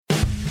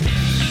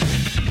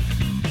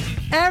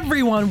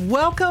Everyone,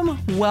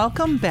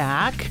 welcome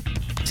back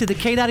to the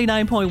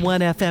K99.1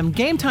 FM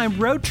Gametime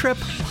Road Trip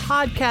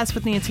Podcast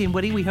with Nancy and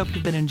Woody. We hope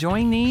you've been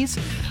enjoying these.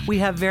 We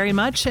have very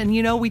much. And,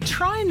 you know, we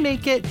try and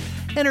make it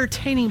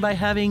entertaining by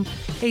having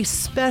a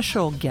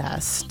special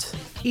guest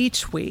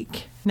each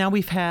week. Now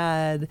we've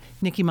had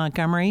Nikki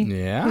Montgomery,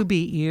 who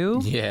beat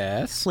you.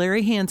 Yes.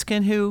 Larry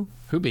Hanskin, who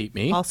beat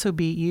me. Also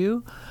beat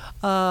you.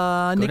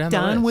 Nick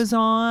Dunn was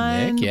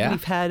on. Nick, yeah.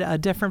 We've had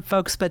different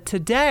folks. But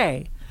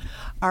today,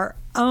 our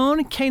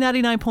own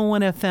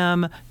K99.1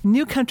 FM,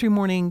 New Country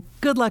Morning,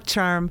 Good Luck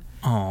Charm,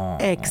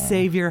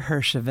 Xavier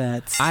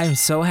Hershovitz. I'm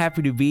so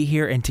happy to be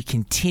here and to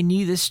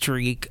continue the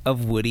streak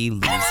of Woody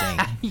losing.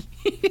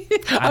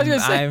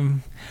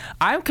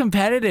 I'm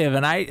competitive,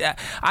 and I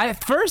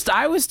at first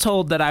I was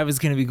told that I was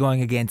going to be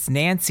going against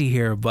Nancy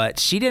here, but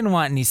she didn't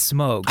want any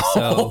smoke,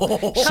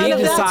 so she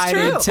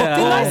decided to. Did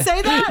I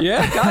say that?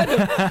 Yeah, kind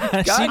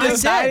of. She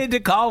decided to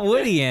call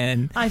Woody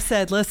in. I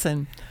said,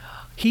 listen.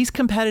 He's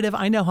competitive.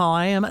 I know how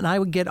I am, and I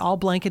would get all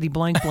blankety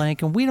blank,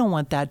 and we don't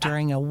want that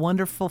during a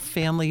wonderful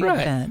family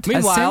event.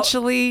 Meanwhile,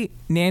 essentially,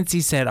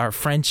 Nancy said our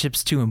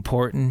friendship's too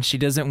important. She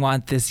doesn't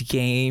want this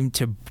game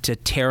to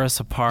tear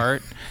us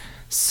apart.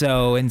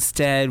 So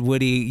instead,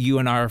 Woody, you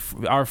and our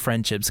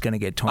friendship's going to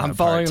get torn apart I'm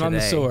falling today. on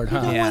the sword,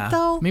 huh? You know what,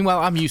 though? Meanwhile,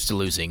 I'm used to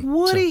losing.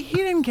 Woody, he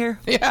didn't care.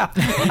 Yeah,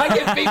 I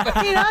get beat.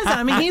 He doesn't.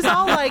 I mean, he's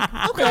all like,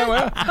 okay, Yeah,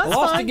 well, that's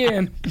lost fine.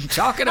 again.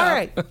 Chalk it up. All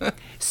right.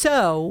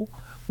 So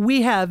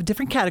we have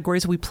different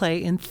categories. We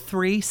play in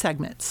 3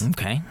 segments.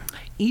 Okay.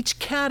 Each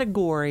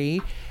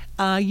category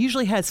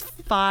usually has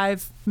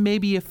 5,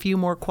 maybe a few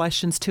more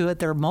questions to it.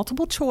 They're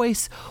multiple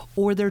choice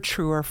or they're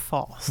true or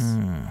false.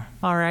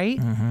 All right?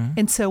 Mm-hmm.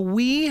 And so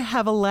we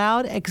have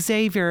allowed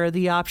Xavier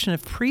the option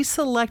of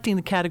pre-selecting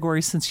the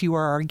category since you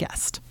are our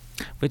guest.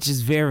 Which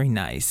is very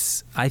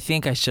nice. I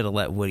think I should have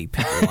let Woody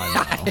pick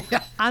one, though.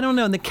 I don't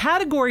know. And the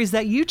categories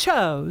that you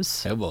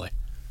chose Oh, boy.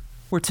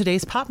 were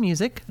today's pop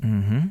music,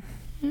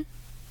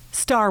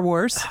 Star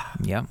Wars,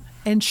 Yep.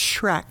 and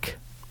Shrek.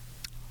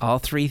 All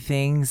 3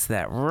 things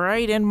that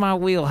right in my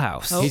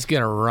wheelhouse. He's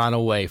going to run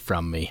away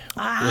from me with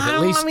at I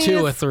least mean,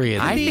 2 or 3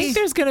 of these. I think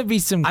there's going to be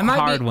some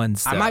hard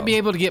ones, though. I might be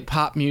able to get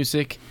pop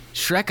music.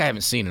 Shrek I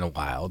haven't seen in a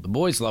while. The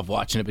boys love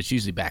watching it, but it's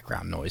usually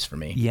background noise for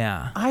me.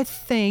 Yeah. I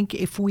think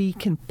if we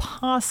can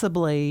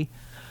possibly,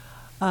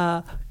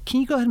 can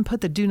you go ahead and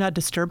put the do not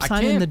disturb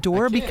sign in the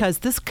door? Because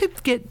this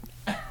could get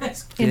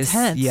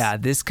intense.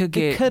 This could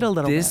get. It could a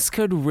little This bit.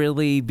 could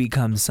really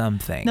become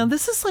something. Now,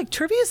 this is like,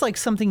 trivia is like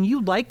something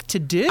you like to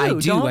do, I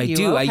don't you?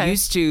 do. Okay. I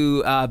used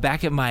to,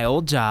 back at my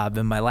old job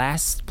in my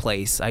last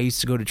place, I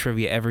used to go to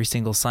trivia every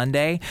single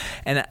Sunday.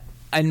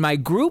 And my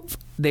group,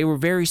 they were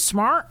very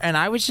smart, and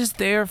I was just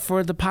there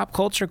for the pop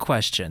culture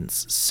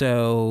questions.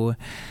 So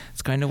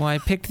it's kind of why I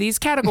picked these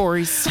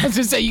categories. I was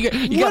going to say, you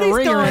got a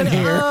ringer in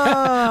here.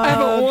 I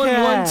haven't won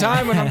one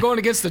time, and I'm going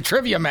against the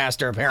trivia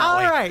master, apparently.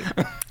 All right.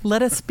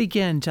 Let us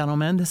begin,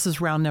 gentlemen. This is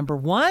round number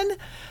 1.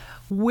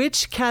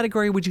 Which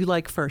category would you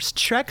like first?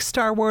 Shrek,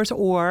 Star Wars,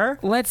 or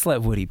Let's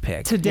let Woody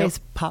pick. today's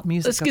pop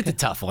music? Let's get the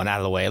tough one out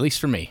of the way, at least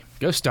for me.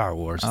 Go Star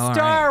Wars.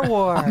 Star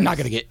Wars. I'm not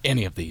going to get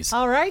any of these.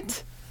 All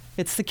right.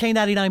 It's the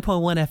K99.1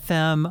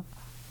 FM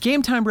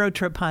Gametime Road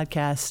Trip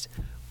Podcast.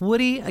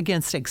 Woody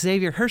against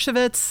Xavier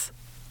Hershovitz,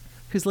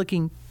 who's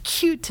looking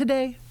cute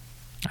today.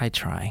 I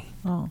try.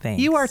 Oh,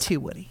 Thanks. You are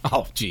too, Woody.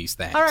 Oh, geez,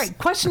 thanks. All right.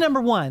 Question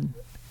number 1.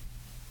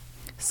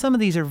 Some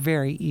of these are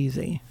very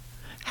easy.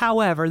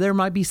 However, there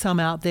might be some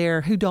out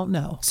there who don't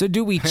know. So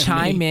do we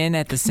chime in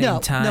at the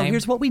same time? No,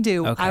 here's what we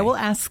do. Okay. I will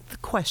ask the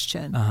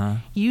question.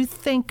 You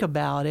think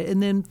about it,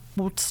 and then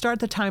we'll start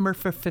the timer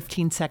for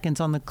 15 seconds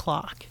on the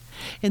clock.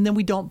 And then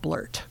we don't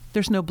blurt.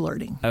 There's no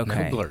blurting.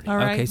 Okay. No blurting. All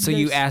right, Okay, so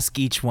you ask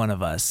each one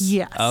of us.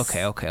 Yes.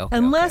 Okay.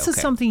 Unless it's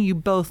okay. something you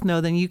both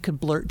know, then you could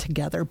blurt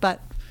together. But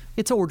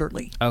it's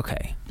orderly.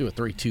 Okay. Do a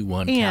 3, 2,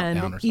 1 countdown or And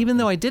something. even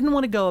though I didn't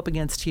want to go up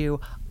against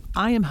you,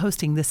 I am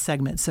hosting this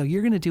segment, so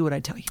you're going to do what I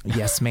tell you.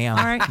 Yes, ma'am.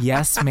 All right.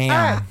 Yes, ma'am. All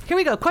right, here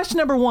we go. Question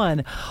number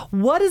 1.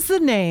 What is the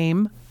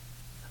name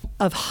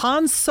of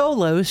Han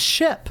Solo's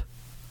ship?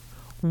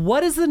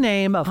 What is the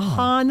name of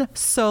Han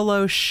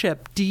Solo's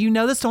ship? Do you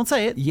know this? Don't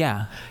say it.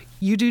 Yeah.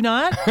 You do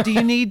not? Do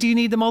you need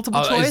the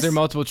multiple choice? Is there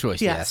multiple choice?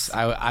 Yes.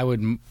 I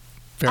would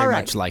very All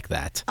right. much like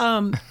that.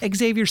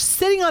 Xavier's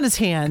sitting on his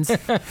hands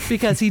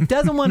because he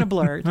doesn't want to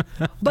blurt.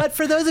 But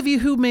for those of you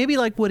who maybe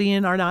like Woody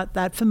and are not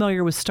that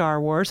familiar with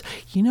Star Wars,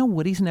 you know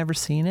Woody's never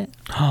seen it.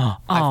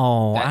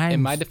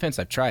 In my defense,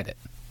 I've tried it.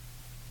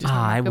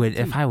 I would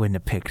if I wouldn't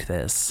have picked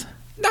this.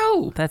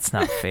 No. That's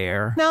not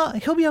fair. No,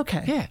 he'll be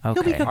okay. Yeah. He'll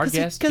be Okay. Our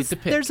guests get to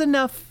pick. there's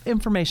enough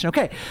information.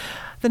 Okay.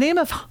 The name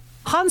of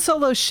Han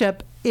Solo's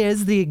ship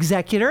is the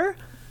Executor,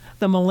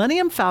 the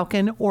Millennium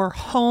Falcon, or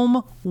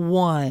Home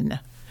One.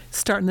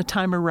 Starting the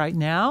timer right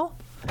now.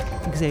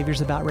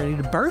 Xavier's about ready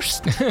to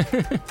burst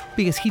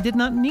because he did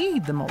not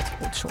need the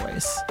multiple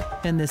choice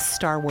in this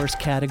Star Wars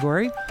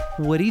category.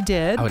 Woody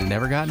did. I would have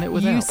never gotten it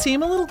without. You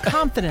seem a little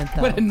confident,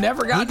 though. Would have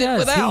never He gotten it does.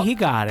 without. He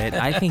got it.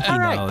 I think he All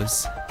right.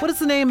 knows. What is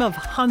the name of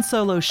Han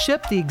Solo's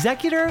ship? The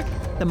Executor,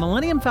 the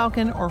Millennium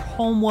Falcon, or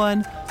Home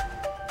One?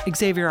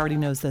 Xavier already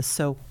knows this,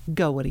 so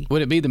go, Woody.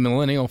 Would it be the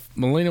Millennial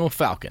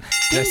Falcon?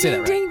 Did I say that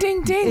right? Ding,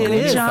 ding, ding. It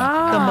Good is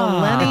job. the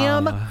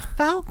Millennium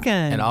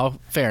Falcon. In all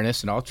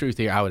fairness and all truth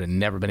here, I would have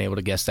never been able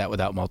to guess that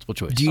without multiple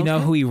choice. Do you know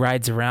who he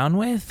rides around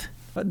with?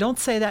 But don't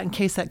say that in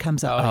case that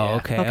comes up. Oh, yeah.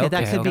 okay. Okay,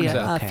 that could be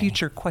a okay.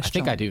 future I question.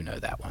 think I do know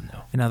that one,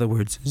 though. In other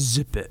words,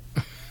 zip it.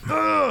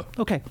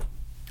 Okay.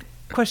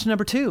 Question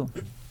number 2.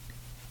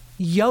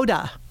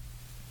 Yoda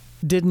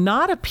did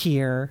not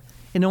appear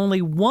in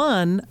only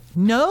one.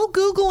 No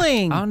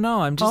Googling. Oh,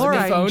 no, I'm just All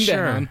making right. Phone sure.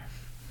 down.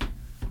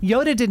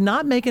 Yoda did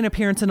not make an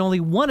appearance in only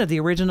one of the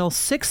original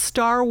 6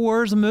 Star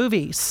Wars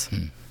movies.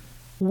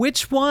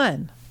 Which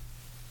one?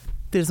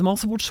 There's a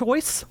multiple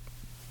choice.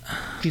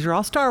 These are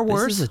all Star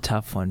Wars. This is a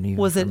tough one. Even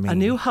Was for it me. A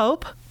New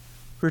Hope,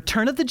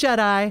 Return of the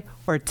Jedi,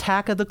 or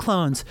Attack of the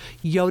Clones?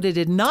 Yoda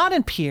did not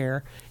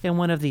appear in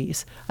one of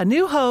these. A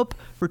New Hope,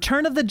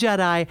 Return of the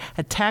Jedi,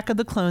 Attack of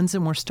the Clones,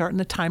 and we're starting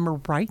the timer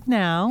right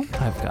now.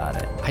 I've got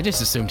it. I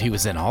just assumed he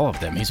was in all of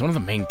them. He's one of the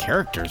main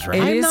characters, right?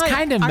 It is not-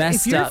 kind of if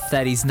messed you're up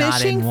that he's not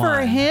fishing in for a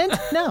one. hint?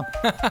 No.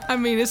 I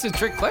mean, it's a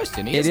trick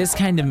question. It is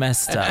kind of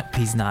messed up.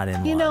 He's not in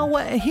one. You know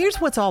what? Here's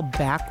what's all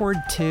backward,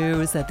 too,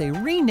 is that they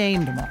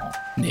renamed them all.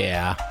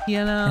 Yeah.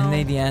 You know?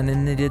 And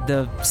then they did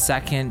the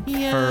second,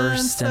 Yeah,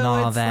 first, and so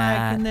all it's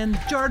that. Like, and then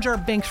Jar Jar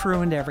Binks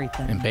ruined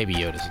everything. And Baby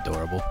Yoda's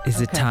adorable. Is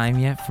it time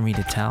yet for me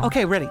to tell?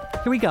 Okay, ready.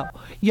 Here we go.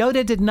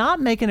 Yoda did not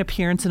make an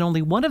appearance in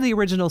only one of the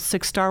original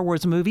 6 Star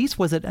Wars movies.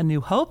 Was it A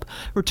New Hope,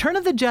 Return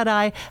of the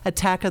Jedi,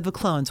 Attack of the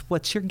Clones?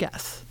 What's your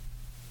guess?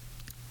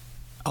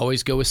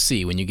 Always go with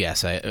C when you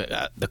guess.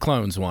 The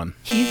clones one.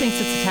 He thinks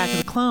it's Attack of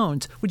the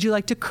Clones. Would you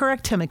like to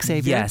correct him,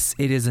 Xavier? Yes,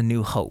 it is A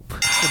New Hope.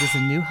 It is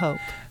A New Hope.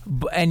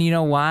 And you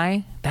know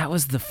why? That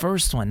was the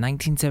first one,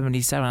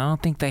 1977. I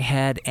don't think they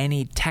had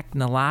any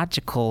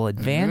technological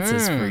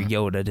advances for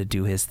Yoda to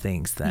do his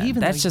things then. Even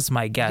That's though just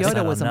my guess. I Yoda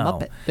don't was a know.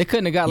 Muppet. They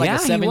couldn't have got like Yeah,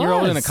 a he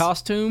 7-year-old in a was.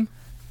 costume.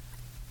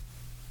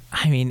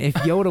 I mean, if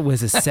Yoda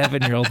was a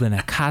 7-year-old in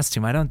a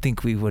costume, I don't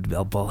think he would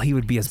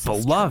be as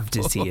beloved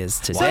as he is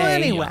today. So Way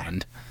anyway,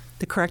 beyond.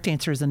 the correct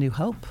answer is A New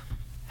Hope.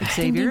 Ding,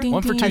 Xavier, ding,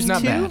 One for ding, two's ding.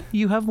 not bad.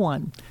 you have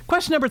 1.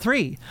 Question number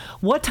 3.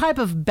 What type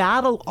of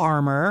battle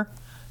armor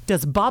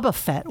does Boba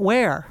Fett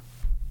wear?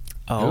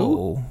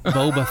 Oh,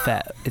 Boba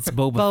Fett. It's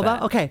Boba Boba?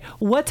 Fett. Okay.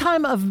 What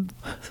type of...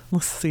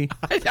 Let's see.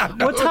 I don't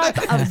know What type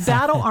of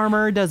battle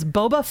armor does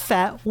Boba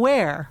Fett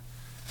wear?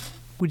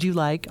 Would you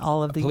like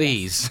all of these?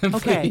 Please.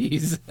 Okay.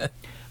 Please.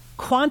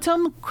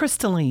 Quantum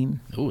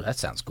crystalline, Ooh, that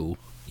sounds cool.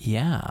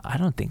 Yeah, I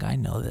don't think I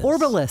know this.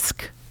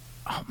 Orbalisk,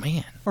 Oh,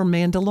 man. or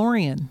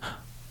Mandalorian?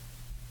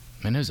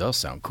 Man, those all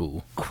sound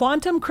cool.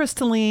 Quantum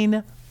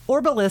crystalline,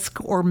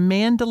 Orbalisk, or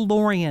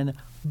Mandalorian?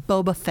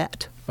 Boba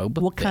Fett. Boba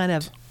What kind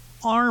Fett. of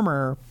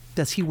armor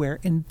does he wear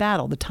in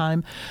battle? The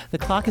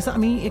clock is... I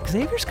mean,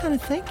 Xavier's kind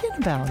of thinking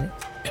about it.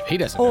 If he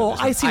doesn't know Oh, this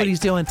I one, see what he's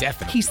doing.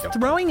 Definitely He's don't.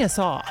 throwing us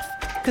off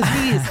because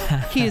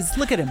he is.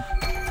 Look at him.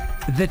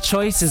 The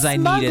choices I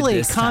needed Smugly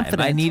this time.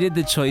 confident. I needed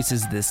the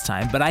choices this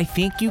time, but I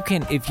think you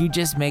can, if you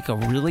just make a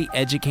really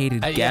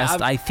educated yeah, guess,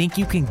 I think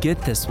you can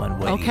get this one,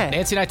 Woody. Okay.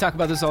 Nancy and I talk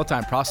about this all the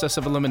time. Process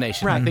of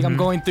elimination. Right. I think I'm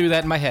going through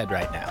that in my head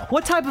right now.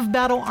 What type of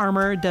battle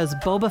armor does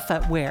Boba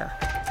Fett wear?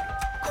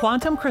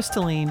 Quantum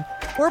crystalline,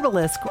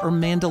 Orbalisk, or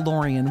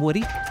Mandalorian?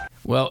 Woody?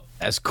 Well,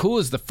 as cool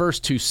as the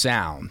first two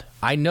sound,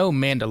 I know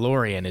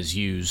Mandalorian is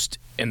used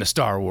in the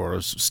Star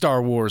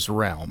Wars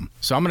realm.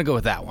 So I'm going to go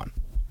with that one.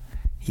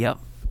 Yep.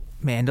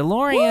 It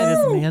Mandalorian. is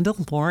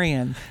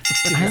Mandalorian.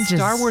 I'm Star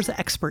just- Wars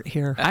expert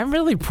here. I'm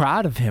really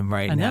proud of him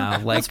right I know. now.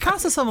 Like, It's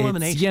process of it's-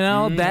 elimination. You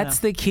know, that's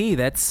the key.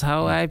 That's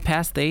how I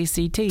passed the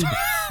ACT.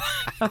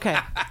 Okay.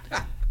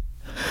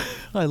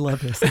 I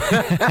love this.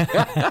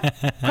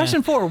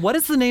 Question 4. What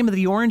is the name of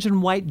the orange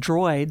and white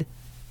droid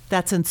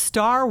that's in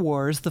Star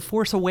Wars The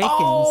Force Awakens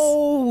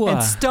Oh!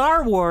 and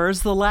Star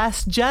Wars The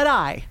Last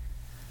Jedi?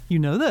 You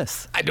know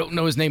this. I don't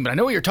know his name, but I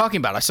know what you're talking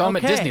about. I saw him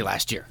at Okay. Disney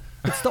last year.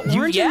 It's the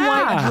orange and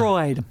white yeah.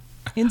 droid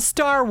in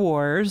Star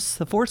Wars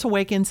The Force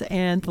Awakens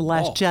and The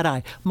Last Oh.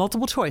 Jedi.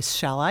 Multiple choice,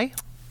 shall I?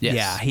 Yes,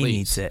 Yeah, he please.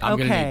 needs it. I'm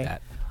going to Okay. need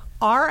that.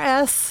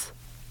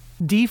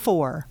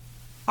 RS-D4,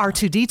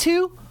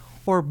 R2-D2,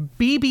 or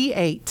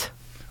BB-8?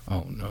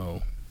 Oh,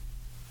 no.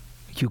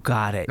 You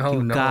got it. Oh,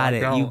 you no, got I it.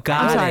 don't. You I'm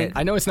got sorry. it.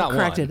 I know it's not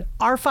Corrected.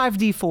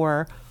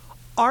 R5-D4,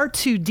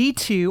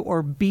 R2-D2,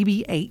 or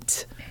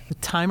BB-8? The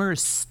timer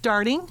is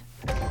starting. one.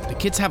 The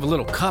kids have a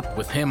little cup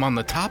with him on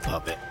the top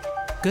of it.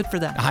 Good for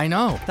them. I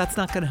know. That's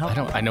not going to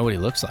help. I know what he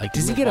looks like.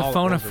 Does he get a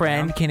phone a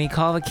friend? Can he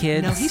call the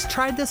kids? No, he's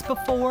tried this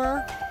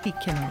before. He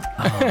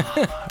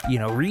cannot. You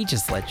know,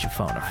 Regis let you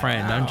phone a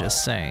friend. I'm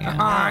just saying.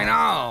 I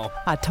know.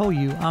 I told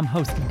you, I'm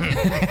hosting.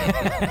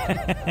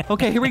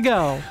 Okay, here we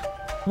go.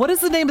 What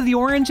is the name of the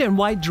orange and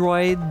white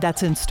droid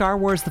that's in Star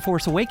Wars The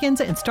Force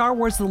Awakens and Star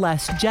Wars The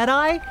Last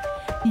Jedi?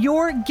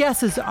 Your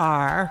guesses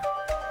are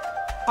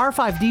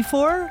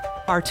R5-D4,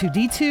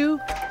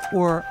 R2-D2,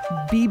 or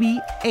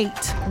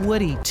BB-8.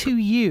 Woody, to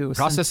you.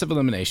 Process of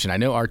elimination. I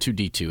know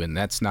R2-D2, and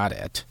that's not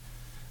it.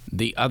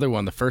 The other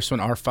one, the first one,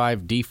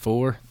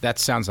 R5-D4, that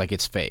sounds like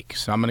it's fake.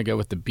 So I'm going to go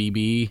with the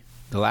BB,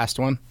 the last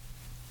one.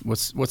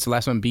 What's the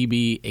last one?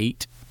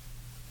 BB-8.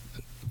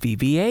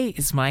 BB-8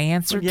 is my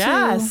answer too.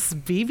 Yes,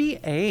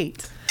 BB-8.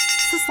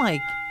 This is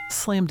like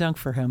slam dunk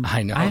for him.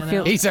 I know. I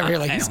feel- he's over here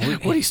like,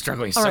 he's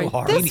struggling All so right,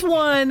 hard. this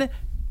one,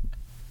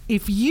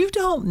 if you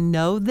don't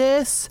know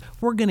this,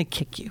 we're going to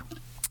kick you.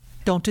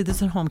 Don't do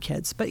this at home,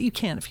 kids, but you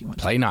can if you want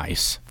to. Play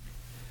nice.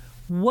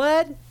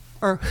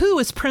 Who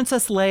is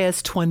Princess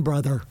Leia's twin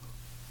brother?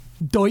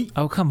 Doit.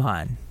 Oh, come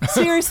on.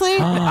 Seriously?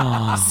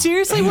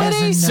 Seriously, He Woody?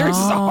 doesn't Serious,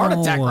 it's a heart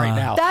attack No. right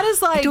now. That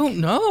is I like, don't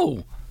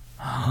know.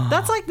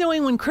 that's like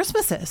knowing when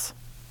Christmas is.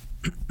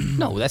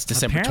 No, that's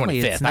December Apparently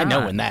it's 25th. I know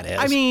not. when that is.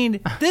 I mean,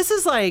 this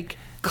is like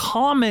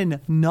common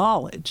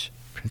knowledge.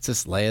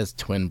 Princess Leia's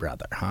twin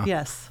brother, huh?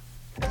 Yes.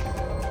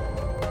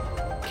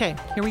 Okay,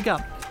 here we go.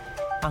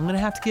 I'm going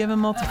to have to give him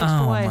multiple choice.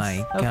 Oh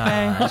my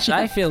Okay. gosh.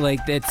 I feel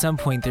like at some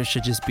point there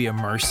should just be a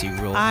mercy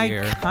rule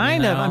here.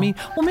 Kind you of. know? I mean,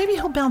 well, maybe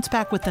he'll bounce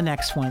back with the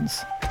next ones.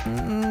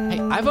 Hey,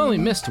 I've only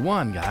missed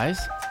one, guys.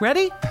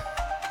 Ready?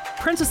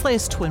 Princess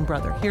Leia's twin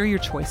brother. Here are your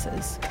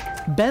choices.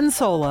 Ben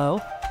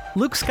Solo,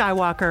 Luke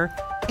Skywalker,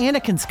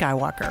 Anakin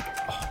Skywalker.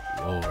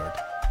 Lord.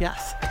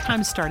 Yes.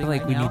 Time's I starting feel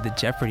like right we now. need the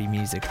Jeopardy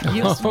music.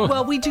 Yes.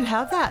 Well, we do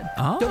have that.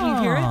 Oh, Don't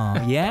you hear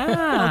it?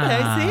 Yeah.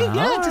 Okay, see?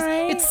 Yeah, All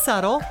right. it's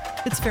subtle.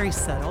 It's very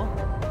subtle.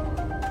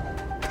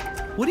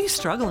 What are you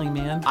struggling,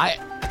 man?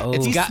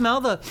 It's Do you got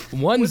smell the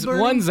one's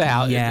wood-burning?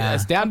 out. Yeah.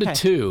 It's down Okay. to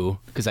two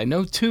because I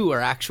know two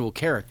are actual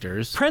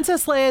characters.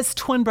 Princess Leia's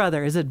twin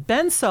brother. Is it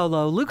Ben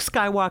Solo, Luke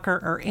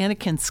Skywalker, or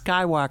Anakin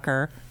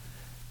Skywalker?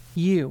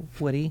 You,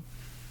 Woody.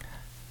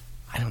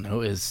 I don't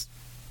know. Is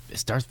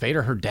Darth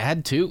Vader her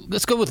dad too?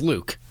 Let's go with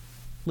Luke.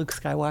 Luke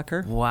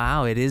Skywalker.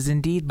 Wow, it is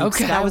indeed Luke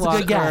Okay. Skywalker. That was a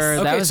good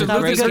guess. That was a That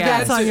was great a good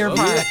guess. guess on your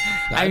part.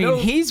 I mean,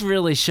 he's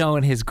really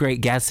showing his great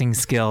guessing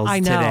skills I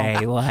know.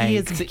 today. Like, He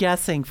is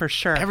guessing for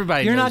sure.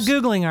 Everybody You're knows-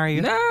 not Googling, are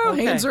you? No,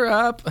 Okay. hands are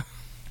up.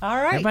 All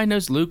right. Everybody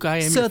knows Luke. I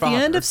am So your at the father.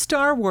 end of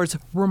Star Wars,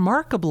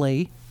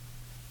 remarkably,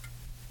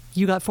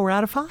 you got 4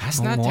 out of 5.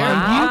 That's not Wow.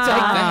 terrible. You I'll take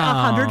that.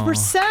 got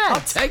 100%.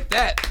 I'll take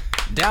that.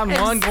 Down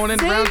one, going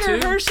into round Xavier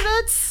two.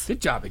 Hirschnitz.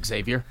 Good job,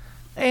 Xavier.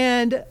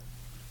 And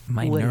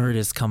my Woody. nerd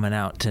is coming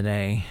out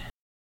today.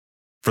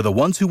 For the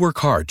ones who work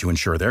hard to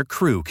ensure their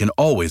crew can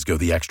always go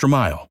the extra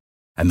mile,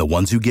 and the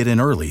ones who get in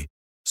early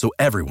so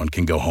everyone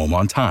can go home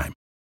on time,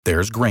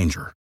 there's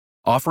Grainger,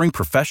 offering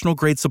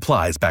professional-grade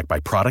supplies backed by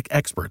product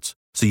experts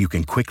so you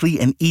can quickly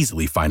and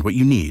easily find what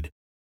you need.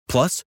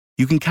 Plus,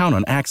 you can count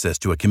on access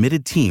to a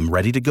committed team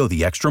ready to go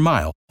the extra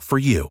mile for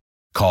you.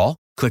 Call,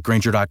 click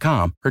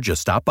Grainger.com, or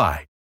just stop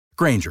by.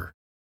 Grainger,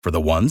 for the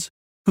ones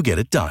who get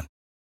it done.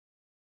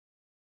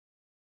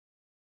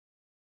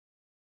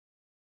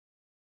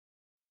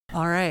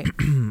 all right,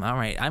 All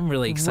right, I'm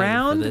really excited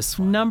round for this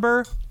one.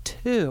 number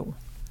 2.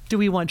 Do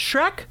we want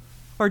Shrek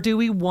or do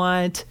we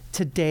want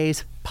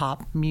today's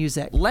pop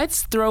music?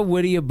 Let's throw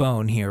Woody a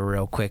bone here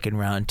real quick in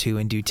round 2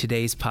 and do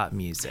today's pop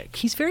music.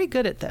 He's very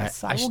good at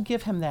this. I I will sh-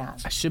 give him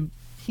that. I should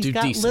He's do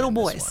got decent little in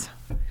this boys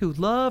one. who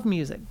love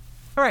music.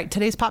 All right,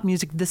 today's pop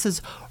music. This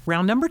is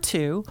round number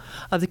 2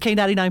 of the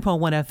K99.1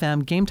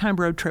 FM Gametime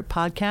Road Trip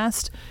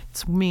Podcast.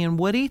 It's me and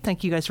Woody.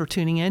 Thank you guys for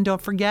tuning in.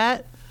 Don't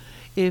forget,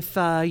 if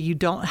you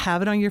don't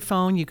have it on your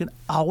phone, you can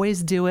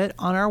always do it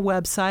on our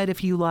website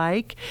if you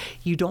like.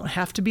 You don't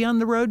have to be on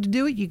the road to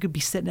do it. You could be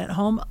sitting at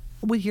home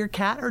with your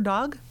cat or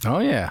dog, Oh,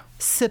 yeah.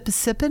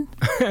 sipping.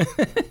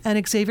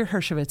 And Xavier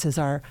Hirschowitz is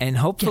our And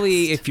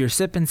hopefully, guest. if you're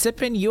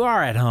sipping, you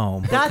are at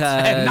home. That's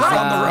because, not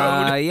on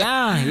the road.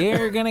 Yeah,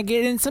 you're going to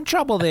get in some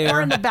trouble or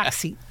there. in the back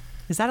seat.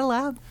 Is that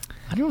allowed?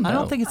 I don't know. I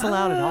don't think it's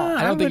allowed at all.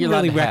 I don't think would you're allowed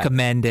really to have-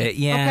 recommend it.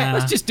 Yeah.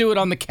 Let's just do it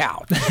on the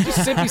couch.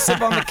 Just sippy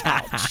sip on the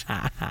couch.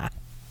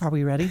 Are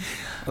we ready?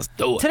 Let's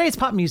do it. Today's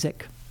pop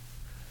music.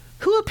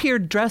 Who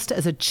appeared dressed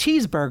as a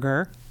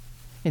cheeseburger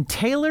in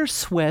Taylor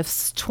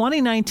Swift's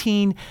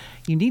 2019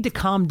 You Need to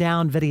Calm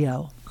Down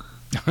video?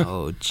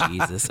 Oh,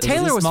 Jesus. Is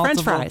Taylor this was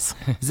French multiple- fries.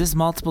 Is this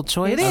multiple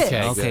choice? It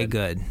is. Okay,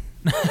 good.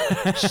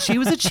 She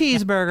was a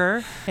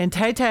cheeseburger in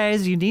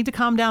Tay-Tay's You Need to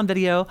Calm Down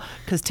video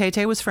because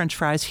Tay-Tay was French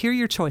fries. Here are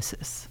your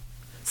choices.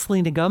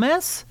 Selena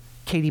Gomez,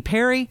 Katy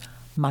Perry,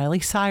 Miley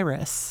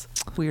Cyrus.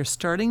 We are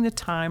starting the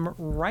time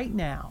right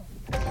now.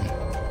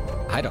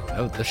 I don't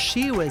know.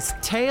 She was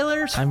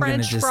Taylor's I'm gonna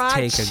French just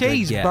fried take a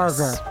good guess.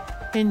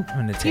 cheeseburger. And I'm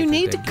gonna take you a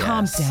need to good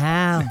calm guess.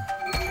 down.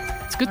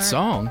 It's a good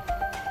song.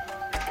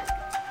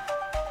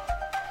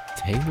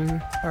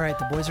 Taylor. All right,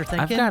 the boys are thinking.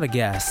 I've got a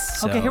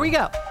guess. Okay, so- here we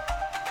go.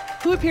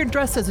 Who appeared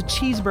dressed as a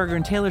cheeseburger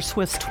in Taylor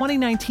Swift's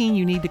 2019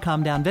 You Need to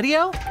Calm Down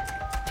video?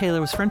 Taylor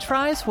was French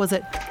fries. Was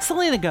it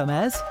Selena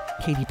Gomez,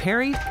 Katy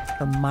Perry,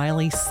 or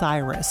Miley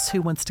Cyrus?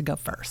 Who wants to go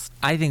first?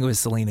 I think it was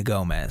Selena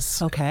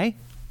Gomez. Okay.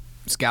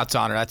 Scout's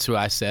Honor. That's who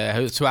I said.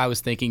 That's who I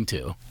was thinking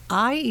too.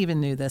 I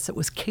even knew this. It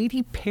was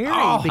Katy Perry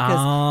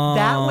because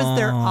that was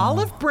their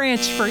olive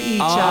branch for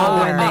each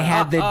other. When they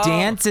had the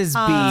dances beef.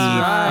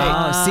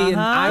 right. See, and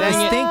I was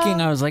Dang it.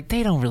 thinking, I was like,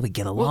 they don't really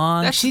get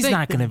along. that's the She's thing.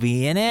 not going to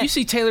be in it. You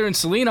see Taylor and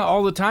Selena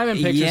all the time in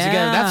pictures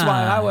together. That's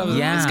why I was.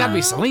 It's got to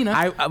be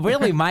Selena.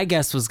 Really, my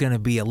guess was going to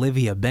be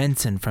Olivia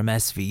Benson from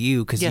SVU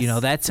because,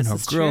 Yes, that's in her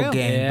this is girl true.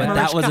 game. Yeah. But that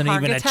Mariska wasn't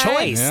even a Hargitay.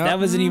 choice. Yeah. That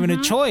wasn't even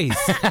a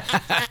choice.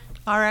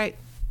 All right,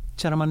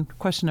 gentlemen,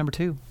 question number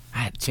 2. I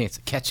had a chance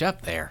to catch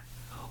up there.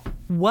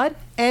 What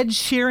Ed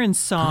Sheeran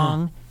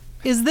song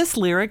is this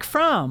lyric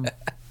from?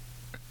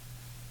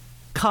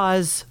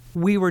 'Cause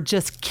we were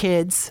just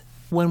kids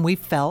when we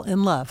fell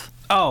in love.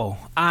 Oh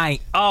my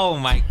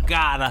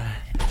God.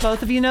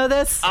 Both of you know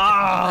this?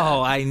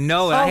 I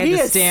know it. Oh, I had he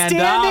to is stand up.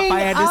 standing I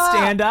had to up.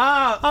 stand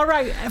up. All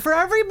right, for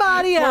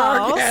everybody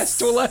Our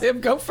guest, else, we'll let him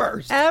go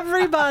first.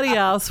 everybody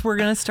else, we're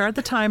going to start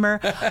the timer.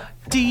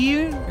 Do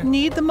you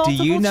need the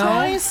multiple you know?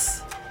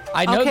 choice?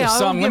 I know Okay, the I will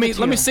song. give Let it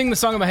to me you. sing the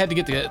song in my head to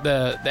get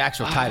the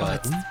actual title.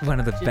 One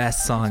of the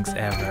best songs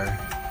ever.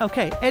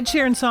 Okay, Ed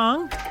Sheeran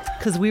song,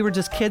 because we were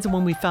just kids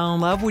when we fell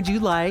in love. Would you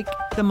like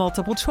the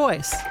multiple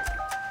choice?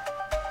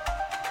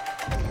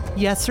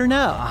 Yes or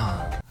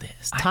no?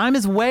 Time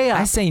is way up.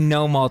 I say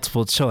no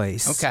multiple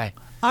choice. Okay.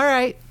 All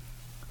right.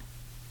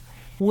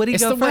 Woody,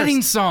 It's go the first.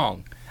 wedding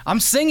song. I'm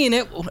singing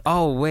it.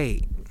 Oh,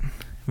 wait.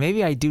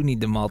 Maybe I do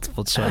need the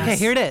multiple choice. Okay,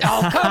 here it is.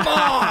 Oh, come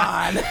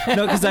on.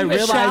 No, because I Shall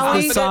realized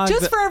we? the song.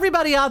 Just for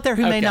everybody out there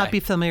who may Okay. not be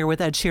familiar with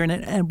Ed Sheeran,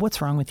 and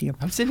what's wrong with you?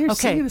 I'm sitting here Okay,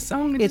 singing the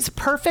song. and it's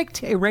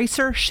Perfect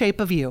Eraser, Shape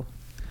of You.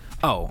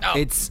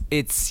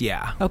 It's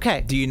yeah.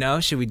 Okay. Do you know?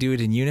 Should we do it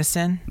in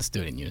unison? Let's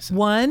do it in unison.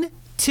 1,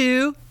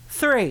 2,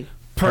 3.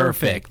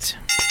 Perfect.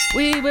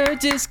 We were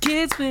just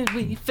kids when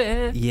we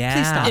fell. Yeah.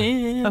 Please stop.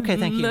 in Okay,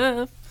 thank you.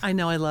 love. I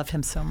know I love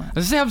him so much.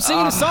 I'm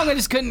singing a song. I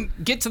just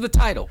couldn't get to the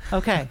title.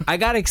 Okay. I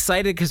got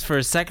excited because for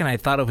a second I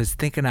thought it was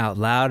Thinking Out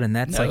Loud, and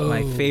that's like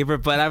my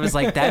favorite. But I was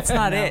like, that's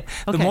not it.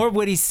 The Okay. more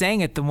Woody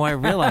sang it, the more I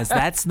realized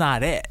that's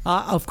not it.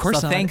 Of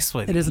course So not. thanks,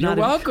 Woody. It is You're not.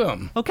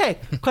 welcome. Okay,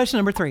 question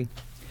number 3.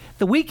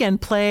 The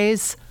Weeknd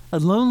plays a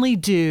lonely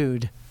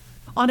dude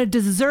on a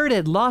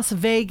deserted Las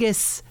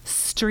Vegas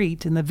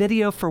street in the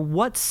video for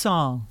what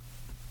song?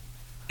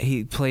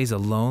 He plays a The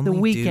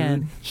lonely Weeknd.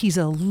 dude. He's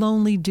a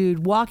lonely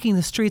dude walking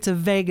the streets of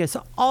Vegas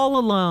all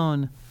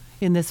alone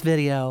in this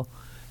video.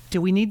 Do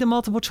we need the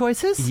multiple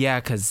choices? Yeah,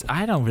 because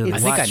I don't really I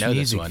watch think I know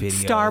this music one.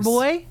 videos.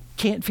 Starboy,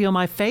 Can't Feel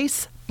My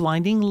Face,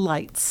 Blinding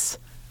Lights.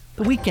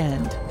 The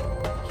Weeknd.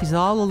 He's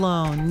all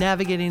alone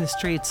navigating the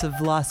streets of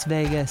Las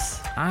Vegas.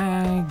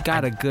 I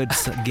got a good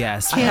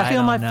guess. Can't I Feel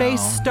don't My know.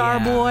 Face,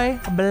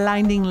 Starboy,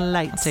 Blinding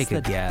Lights. I'll take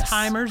a the guess.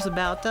 Timer's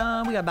about,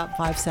 we got about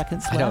 5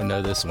 seconds left. I don't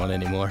know this one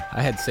anymore.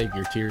 I had Save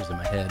Your Tears in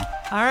my head.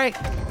 All right,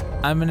 Yeah.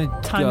 I'm gonna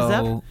time's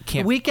go. up.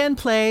 The Weeknd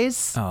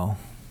plays Oh,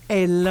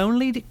 a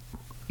lonely...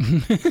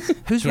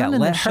 Who's yeah. running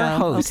Let the show? her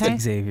host, Okay.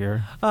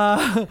 Xavier.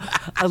 A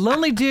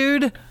lonely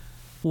dude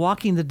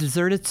walking the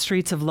deserted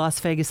streets of Las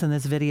Vegas in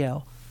this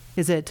video.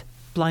 Is it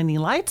Blinding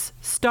Lights,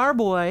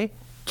 Starboy,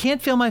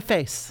 Can't Feel My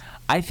Face?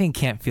 I think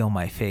Can't Feel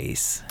My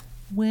Face.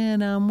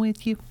 When I'm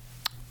with you.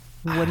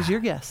 What is your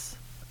guess?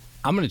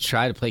 I'm going to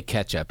try to play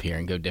catch up here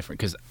and go different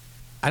because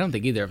I don't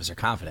think either of us are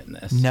confident in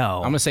this. No,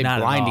 I'm going to say not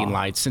at Blinding all.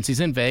 Lights. Since he's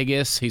in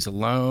Vegas, he's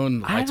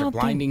alone. I Lights are don't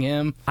think- blinding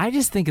him. I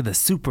just think of the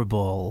Super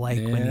Bowl, like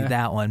when Yeah.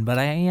 that one. But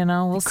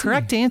we'll see.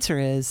 Correct answer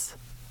is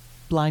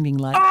Blinding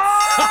Lights.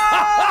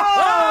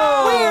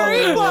 Oh! We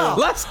are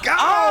equal. Let's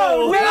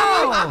go!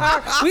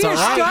 We are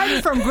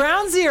starting from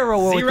ground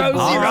zero. with Zero, the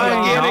ball. zero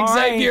again, all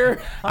right.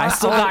 Xavier. I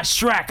still got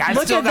Shrek. I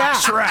Look still at got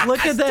that. Shrek.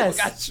 Look at this.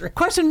 got Shrek.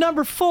 Question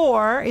number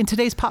 4 in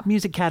today's pop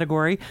music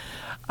category.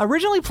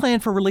 Originally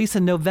planned for release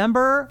in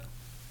November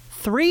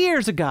 3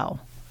 years ago,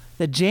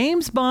 the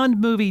James Bond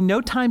movie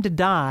No Time to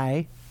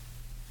Die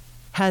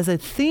has a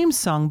theme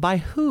song by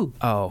who?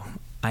 Oh,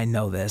 I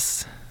know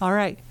this. All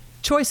right.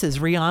 Choices: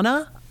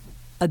 Rihanna,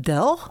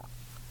 Adele,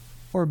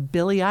 or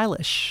Billie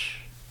Eilish.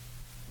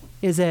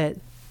 Is it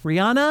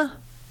Rihanna?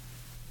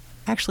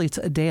 Actually, it's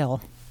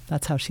Adele.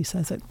 That's how she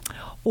says it.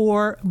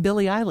 Or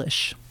Billie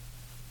Eilish.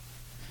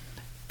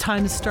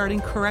 Time is starting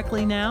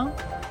correctly now.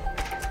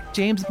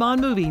 James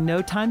Bond movie,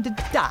 No Time to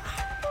Die.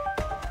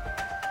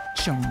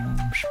 James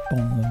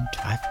Bond.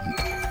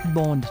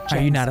 Bond. Are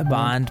you James not a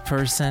Bond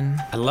person?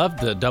 I love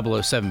the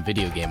 007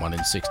 video game on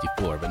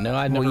N64, but no,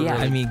 I never Well, yeah.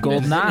 really... I mean,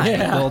 GoldenEye.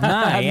 GoldenEye.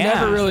 I've Yeah.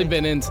 never really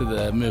been into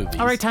the movies.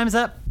 All right, time's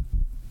up.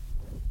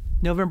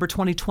 November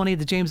 2020,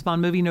 the James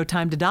Bond movie, No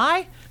Time to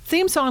Die.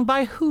 Theme song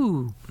by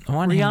who? I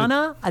want him to-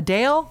 Rihanna,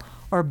 Adele,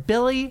 or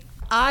Billie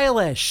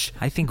Eilish?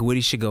 I think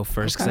Woody should go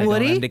first because I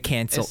Woody? don't want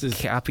him to This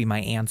is- copy my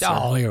answer.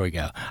 Oh, here we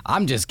go.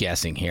 I'm just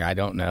guessing here. I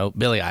don't know.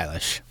 Billie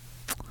Eilish.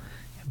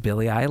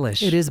 Billie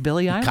Eilish. It is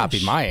Billie Eilish.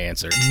 Copied my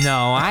answer.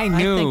 No, I I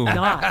knew. think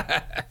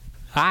not.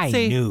 I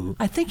See, knew.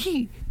 I think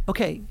he.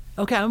 Okay,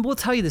 Okay, I will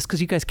tell you this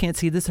because you guys can't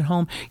see this at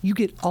home. You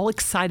get all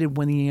excited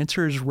when the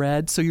answer is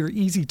read, so you're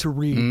easy to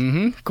read.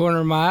 Mm-hmm. Corner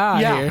of my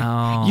eye Yeah. here.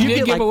 Oh. You You did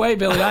get give like- away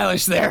Billie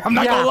Eilish there. I'm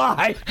not Yeah. going to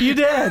lie. You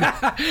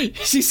did.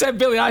 She said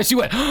Billie Eilish. She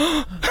went,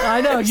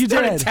 I know, you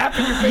started did.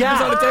 tapping your fingers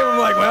Yeah. on the table. I'm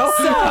like, well,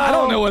 So- I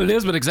don't know what it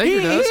is, but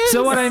Xavier does.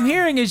 So what I'm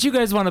hearing is you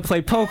guys want to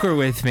play poker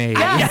with me.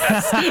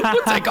 Yes.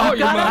 We'll take all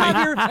your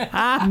money. Gotta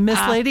have your Miss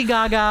Lady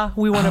Gaga.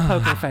 We want a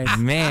poker face.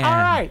 Man. All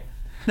right.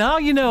 Now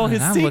you know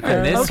his I'm secret.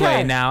 looking this Okay.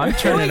 way now. I'm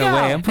Here we turning go.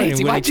 away. I'm putting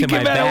Nancy, it why'd you to my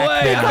give that back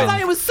away? now.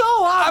 Because it was so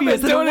I've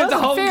obvious. been doing that it the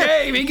wasn't whole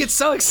fair. game. He gets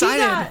so He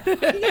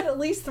excited. got at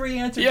least 3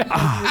 answers Yeah.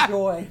 because of your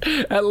joy.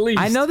 At least.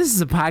 I know this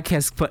is a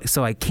podcast,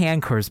 so I can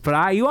curse,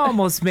 but you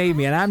almost made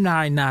me, and I'm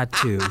not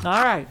to.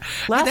 All right.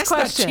 Last That's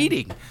question. not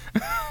cheating.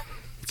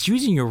 It's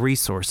using your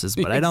resources,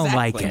 but I don't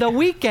like Exactly. it.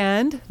 The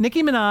Weeknd,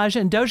 Nicki Minaj,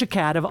 and Doja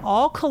Cat have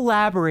all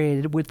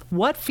collaborated with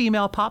what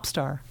female pop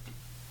star?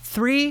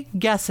 3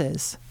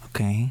 guesses.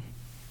 Okay.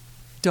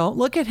 Don't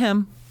look at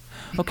him.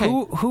 Okay.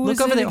 Who look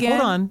is over it there. again?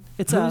 Hold on.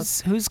 It's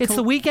Who's it's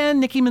The Weeknd,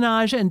 Nicki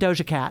Minaj, and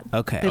Doja Cat.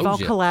 Okay. They've all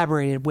Doja.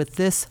 collaborated with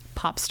this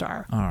pop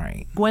star. All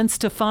right. Gwen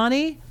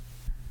Stefani,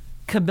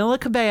 Camila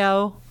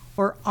Cabello,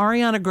 or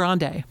Ariana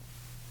Grande.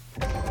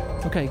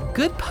 Okay,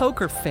 good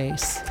poker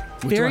face.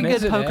 Which Very one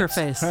is good it, poker X?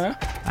 face. Huh?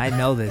 I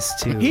know this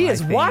too. He I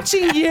is think.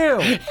 watching you.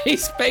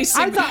 He's facing.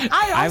 I'm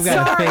I've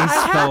got to sorry. face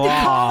I had the to call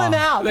wall. him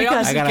out They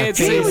because obviously can't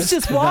he see was us.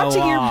 just The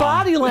watching your wall.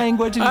 body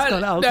language and he's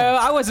going, oh, okay. No,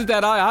 I wasn't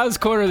that eye. I was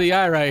corner of the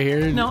eye right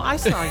here. No, I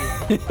saw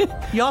you.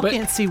 Y'all but,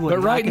 can't see Woody.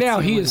 But I right can now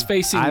see he Woody. is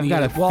facing I've the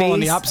got to wall face on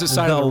the opposite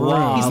side of the room.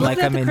 wall, He's like looking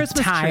at I'm the in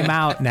Christmas tree.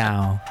 timeout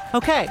now.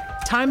 Okay,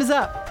 time is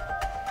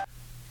up.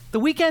 The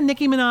Weeknd,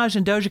 Nicki Minaj,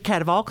 and Doja Cat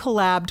have all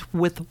collabed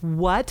with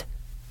what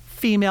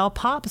female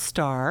pop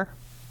star?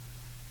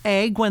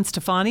 A, Gwen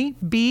Stefani,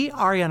 B,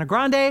 Ariana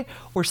Grande,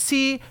 or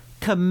C,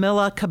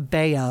 Camila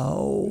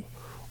Cabello?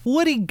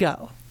 Woody,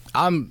 go.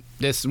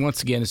 This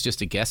once again is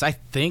just a guess. I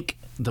think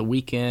The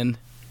Weeknd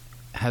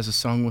has a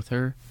song with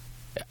her.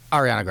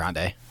 Ariana Grande.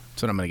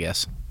 That's what I'm gonna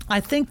guess. I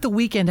think The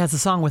Weeknd has a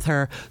song with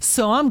her,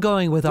 so I'm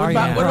going with Ariana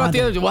Grande. What about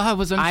the other? Well, I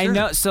was unsure. I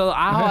know. So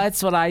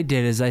that's what I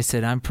did. Is I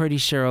said I'm pretty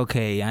sure.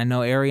 Okay, I know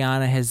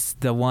Ariana has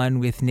the one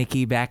with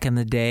Nicki back in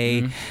the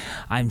day.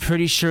 I'm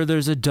pretty sure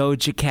there's a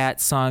Doja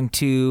Cat song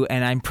too.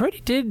 And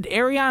did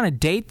Ariana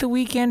date The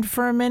Weeknd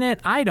for a minute?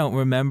 I don't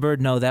remember.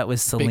 No, that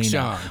was Selena.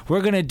 Sean.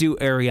 We're gonna do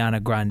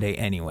Ariana Grande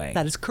anyway.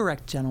 That is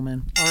correct,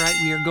 gentlemen. All right,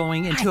 we are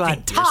going into a You're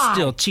tie.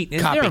 still cheating.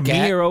 Is there a Copycat.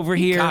 mirror over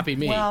He here? copied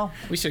me. Well-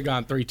 we should have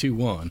gone 3, 2,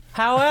 1.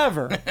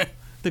 However,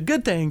 the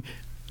good thing,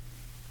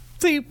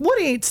 see,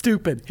 Woody ain't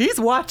stupid. He's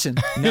watching.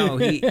 No,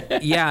 he's Okay.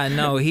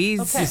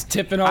 He's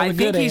tipping all I the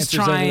think good he's answers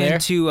over trying there.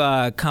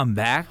 to come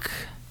back.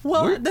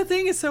 Well, the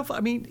thing is so fun.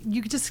 I mean,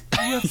 you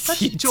have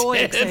such You joy,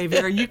 did.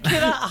 Xavier. You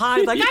cannot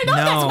hide. Like, I know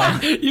No.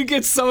 that's why. You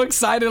get so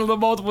excited on the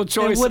multiple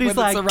choice Woody's when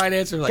like, it's the right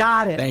answer. Like,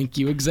 got it. Thank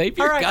you,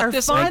 Xavier. All right, got our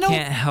this. final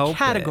can't help it.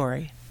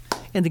 category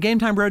in the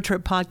Gametime Road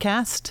Trip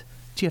Podcast.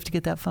 Do you have to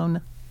get that phone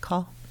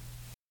call?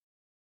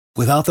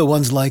 Without the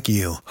ones like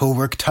you, who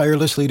work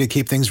tirelessly to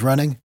keep things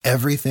running,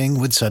 everything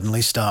would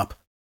suddenly stop.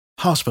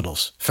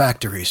 Hospitals,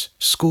 factories,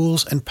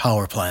 schools, and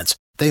power plants,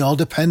 they all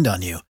depend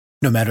on you.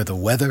 No matter the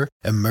weather,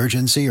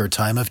 emergency, or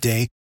time of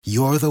day,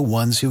 you're the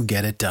ones who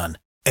get it done.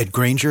 At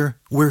Grainger,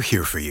 we're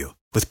here for you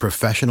with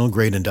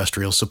professional-grade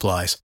industrial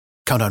supplies.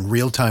 Count on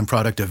real-time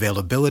product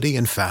availability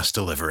and fast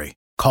delivery.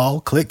 Call,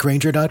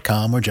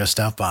 clickgrainger.com, or just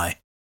stop by.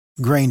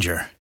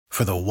 Grainger,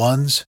 for the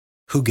ones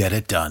who get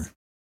it done.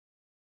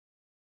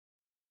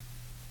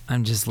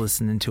 I'm just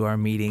listening to our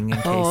meeting in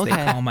case Oh, they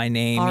okay. call my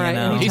name. All right, you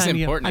know? anytime. He's you-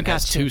 important I and got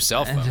has you. 2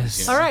 cell phones. just-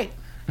 you know? All right.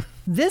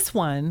 This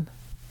one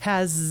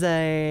has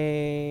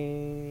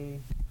a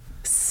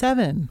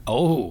 7.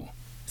 Oh.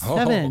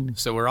 7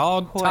 So we're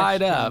all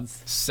tied up.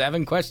 questions.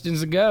 7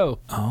 questions to go.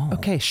 Oh.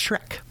 Okay,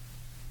 Shrek.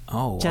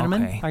 Oh.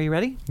 Gentlemen, okay. are you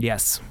ready?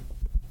 Yes.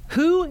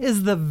 Who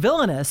is the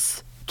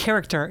villainous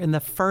character in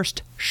the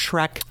first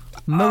Shrek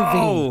movie?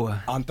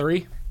 Oh. On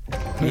 3?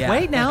 Yeah.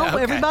 Wait now,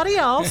 Okay. everybody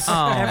else.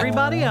 Oh.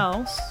 Everybody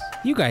else.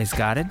 You guys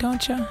got it,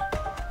 don't you?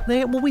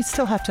 We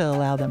still have to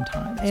allow them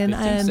time.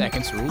 15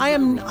 seconds, rules I are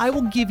am. rules. I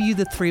will give you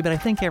the 3, but I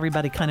think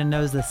everybody kind of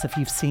knows this if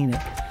you've seen it.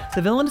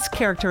 The villainous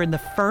character in the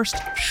first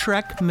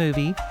Shrek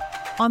movie.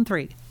 On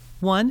 3.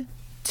 1,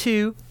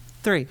 2,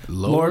 3.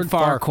 Lord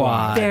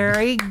Farquaad.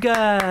 Very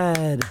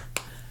good.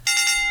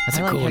 That's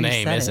I a like how cool you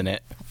name, said isn't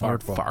it. it?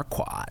 Lord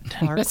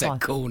Farquaad. That's a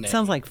Farquaad. cool name.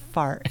 Sounds like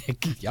fart.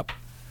 Yep.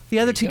 The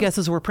other 2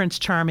 guesses were Prince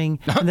Charming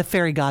and the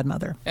Fairy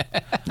Godmother.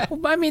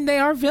 Well, I mean, they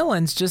are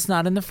villains, just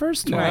not in the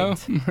first one.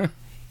 Right.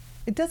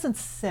 It doesn't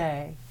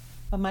say,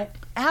 but my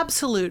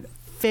absolute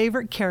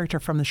favorite character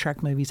from the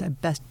Shrek movies, I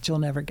bet you'll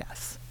never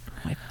guess.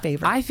 My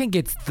favorite. I think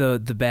it's the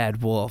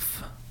bad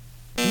wolf.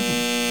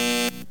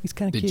 He's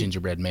kind The of cute.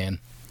 gingerbread man.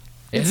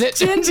 Is it?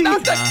 Gingy.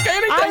 Not the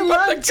anything I but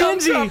love the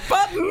gumdrop Gingy.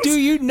 buttons. Do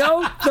you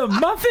know the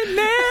Muffin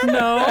Man?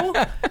 No.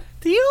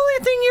 The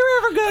only thing you're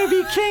ever going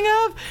to be king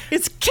of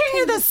is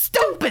king of the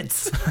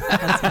stupids.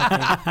 That's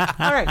my favorite.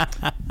 All right.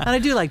 And I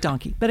do like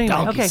Donkey. But anyway,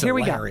 Donkey's okay, here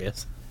we go.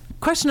 hilarious.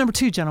 Question number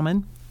 2,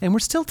 gentlemen, and we're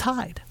still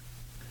tied.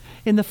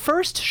 In the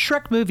first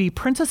Shrek movie,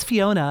 Princess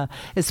Fiona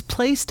is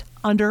placed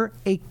under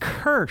a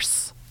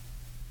curse.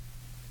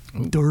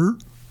 Dirt.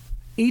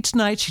 Each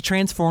night she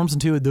transforms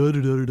into a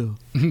da-da-da-da-da.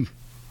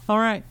 All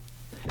right.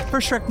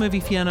 First Shrek movie,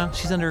 Fiona,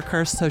 she's under a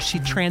curse, so she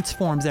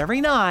transforms every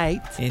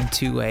night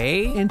Into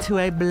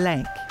a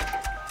blank.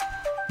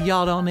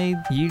 Y'all don't need...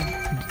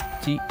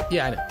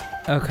 Yeah, I know.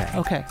 Okay.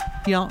 Okay.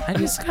 Y'all, I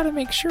just gotta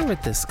make sure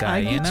with this guy.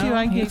 I get you know?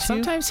 I get you.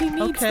 Sometimes he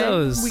needs okay.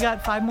 those. We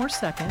got 5 more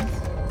seconds.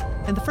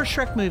 In the first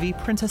Shrek movie,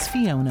 Princess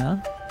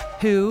Fiona,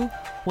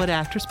 what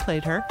actress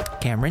played her?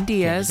 Cameron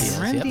Diaz.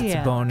 Cameron It's Diaz.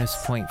 a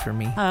bonus point for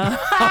me. Look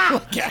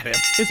at him.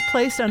 Is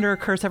placed under a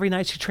curse every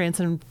night she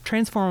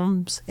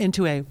transforms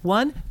into a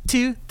 1,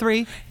 2,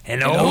 3.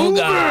 An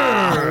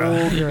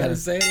ogre. You gotta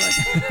say it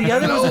like The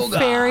other was a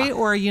fairy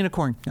or a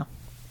unicorn. No.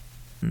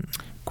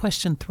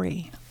 Question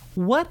 3.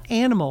 What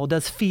animal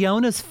does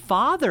Fiona's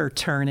father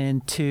turn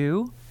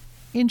into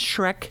in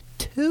Shrek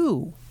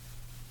 2?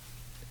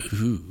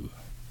 Ooh.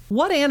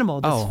 What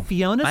animal does I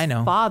Fiona's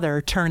know. father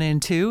turn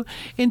into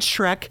in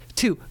Shrek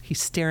 2? He's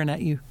staring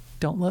at you.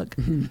 Don't look.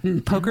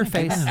 Poker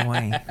face. Get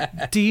away.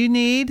 Do you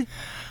need?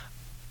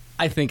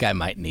 I think I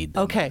might need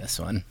them Okay. on this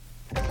one.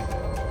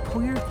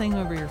 Pull your thing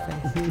over your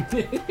face.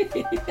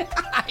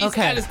 He's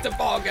Okay. got his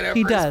toboggan over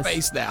He his does.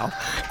 face now.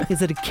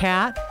 Is it a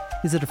cat?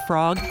 Is it a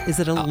frog? Is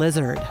it a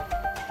lizard?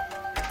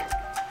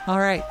 All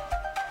right.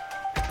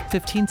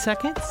 15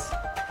 seconds.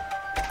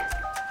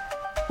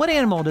 What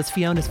animal does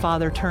Fiona's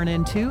father turn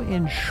into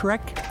in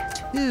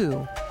Shrek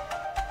 2?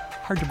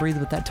 Hard to breathe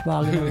with that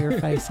toboggan over your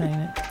face, ain't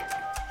it?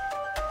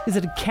 Is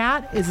it a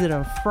cat? Is it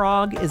a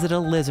frog? Is it a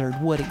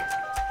lizard? Woody,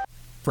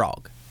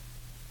 Frog.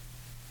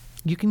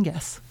 you can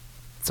guess.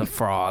 It's a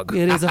frog.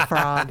 It is a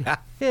frog.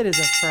 It is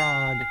a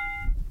frog.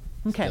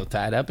 Okay. Still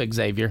tied up,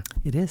 Xavier.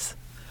 It is.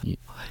 Yeah.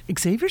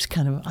 Xavier's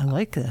kind of, I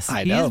like this.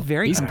 I He know. is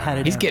very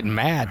competitive. He's getting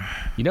mad.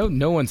 You know,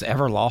 no one's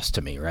ever lost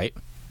to me, right?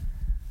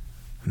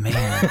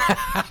 Man.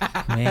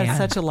 That's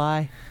such a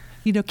lie.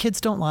 You know, kids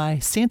don't lie.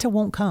 Santa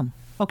won't come.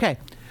 Okay.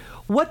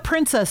 What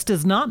princess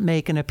does not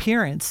make an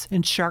appearance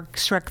in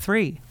Shrek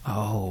 3?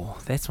 Oh,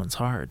 this one's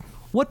hard.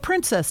 What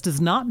princess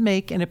does not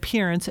make an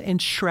appearance in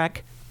Shrek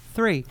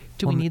 3?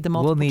 Do we need the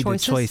multiple We'll need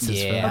choices? the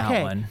choices for that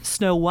Okay. one.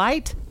 Snow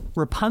White,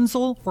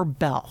 Rapunzel, or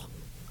Belle?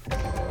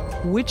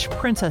 Which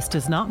princess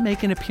does not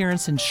make an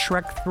appearance in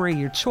Shrek 3?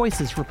 Your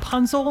choices: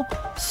 Rapunzel,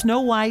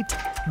 Snow White,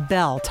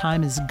 Belle.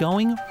 Time is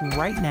going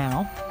right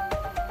now.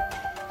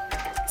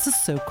 This is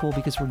so cool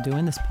because we're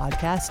doing this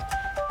podcast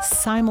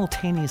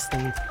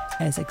simultaneously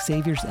as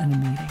Xavier's in a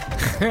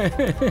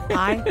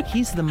meeting.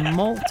 He's the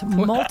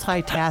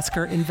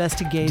multitasker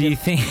investigative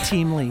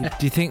team lead.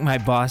 Do you think my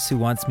boss who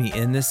wants me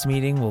in this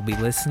meeting will be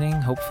listening?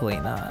 Hopefully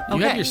not. You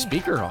Okay. have your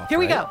speaker off. Here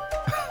we right?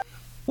 go.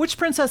 Which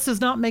princess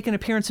does not make an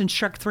appearance in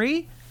Shrek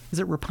 3? Is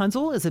it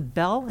Rapunzel? Is it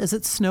Belle? Is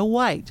it Snow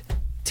White?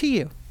 To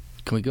you.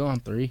 Can we go on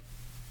 3?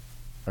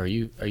 Are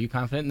you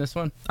confident in this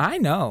one? I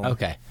know.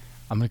 Okay.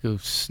 I'm going to go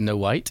Snow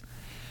White.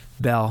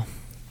 Belle.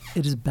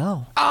 It is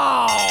Belle.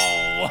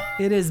 Oh!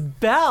 It is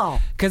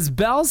Belle. Because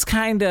Belle's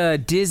kind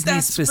of Disney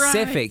That's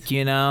specific, right.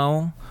 you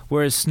know?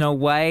 Whereas Snow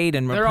White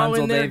and They're all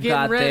Rapunzel, in there they've getting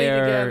got ready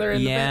their together in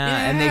the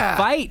bed. and they Yeah.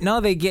 fight. No,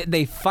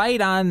 they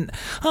fight on,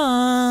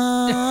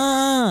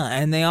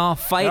 and they all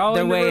fight all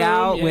their in the way room,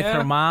 out with yeah.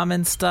 her mom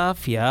and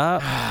stuff.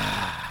 Yup.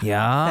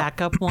 Yeah.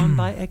 Back up one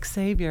by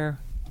Xavier.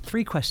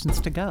 3 questions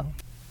to go.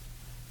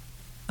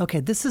 Okay,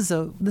 this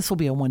will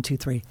be a 1, 2,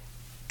 3.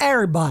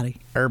 Everybody.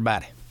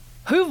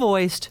 Who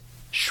voiced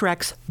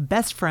Shrek's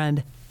best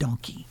friend,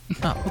 Donkey?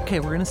 Oh, okay,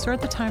 we're going to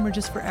start the timer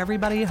just for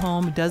everybody at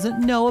home who doesn't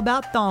know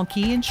about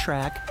Donkey and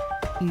Shrek.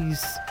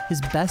 He's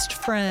his best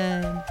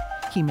friend.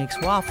 He makes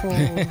waffles,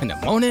 In the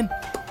morning?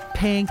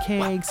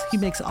 pancakes. He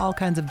makes all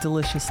kinds of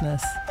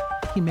deliciousness.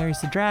 He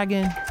marries the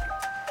dragon.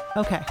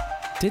 Okay,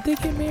 Did they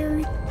get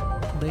married?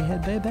 they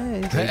had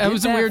babies. That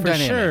was a Did weird for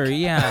dynamic. Sure,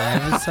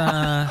 yeah. It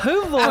was,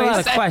 Who a lot of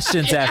voiced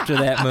questions after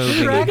that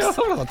movie. Shrek's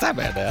Hold on, time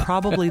out now.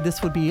 Probably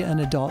this would be an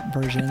adult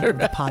version of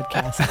the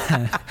podcast.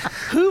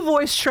 Who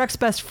voiced Shrek's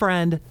best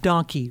friend,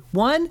 Donkey?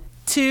 1,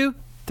 2,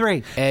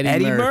 3.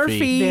 Eddie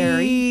Murphy.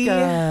 Very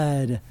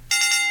good.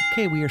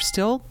 Okay, we are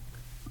still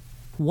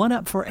 1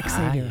 up for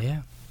Xavier.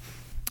 Yeah.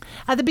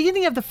 At the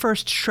beginning of the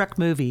first Shrek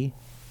movie,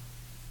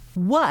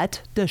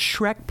 what does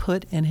Shrek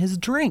put in his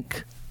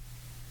drink?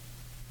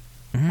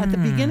 At the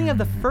beginning of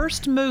the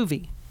first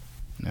movie,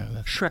 No,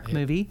 that's Shrek it.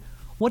 movie,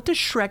 what does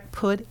Shrek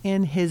put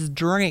in his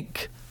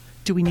drink?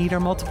 Do we need our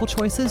multiple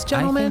choices, I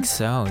gentlemen? think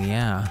so,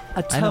 yeah.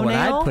 A I know what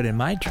toenail? I'd put in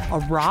my drink. A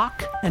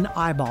rock, an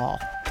eyeball.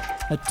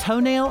 A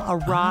toenail, a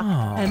rock,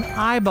 an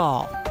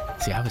eyeball.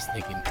 See, I was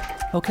thinking.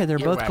 Okay, they're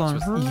both Earwax going.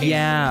 was the "Hmm." candle.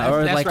 Yeah,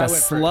 or That's like where I a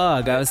went first.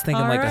 slug. I was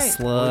thinking All like a right.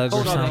 slug or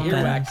Pulled all the something.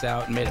 earwax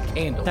out and made a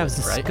candle. That was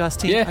with it, right?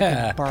 disgusting. I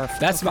Yeah, could barf.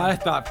 that's Okay. what I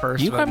thought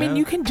first. You, but I mean, no.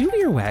 you can do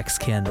your wax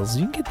candles.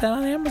 You can get that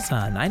on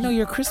Amazon. I know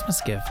your Christmas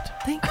gift.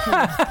 Thank you.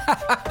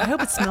 I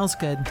hope it smells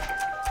good.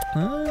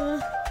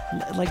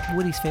 Like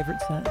Woody's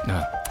favorite scent.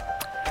 No.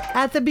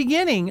 At the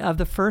beginning of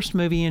the first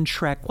movie in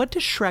Shrek, what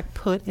does Shrek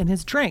put in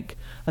his drink?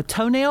 A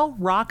toenail,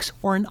 rocks,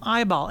 or an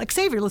eyeball?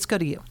 Xavier, let's go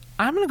to you.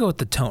 I'm going to go with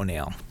the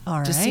toenail. All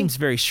right. Just seems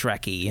very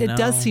Shreky. You know? It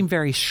does seem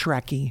very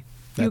Shreky.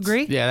 You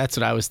agree? Yeah, that's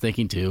what I was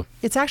thinking too.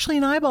 It's actually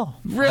an eyeball.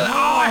 Really? Oh,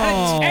 I had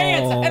a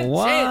chance. I had a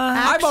what?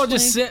 chance. Eyeball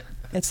just sit.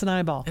 It's an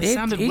eyeball. It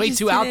sounded way just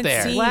too out didn't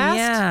there. seem- Last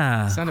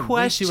yeah. Sounded way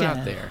question. too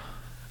out there.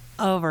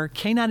 Over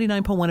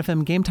K99.1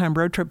 FM Gametime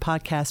Road Trip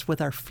Podcast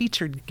with our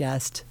featured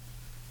guest,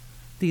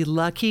 the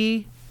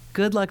lucky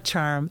good luck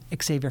charm,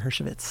 Xavier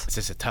Hershevitz. Is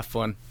this a tough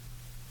one?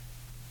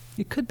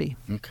 It could be.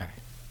 Okay.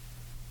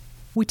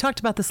 We talked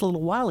about this a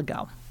little while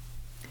ago.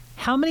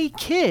 How many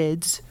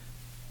kids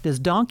does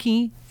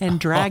Donkey and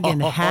Dragon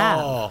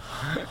have?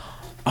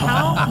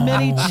 How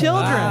many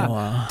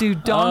children do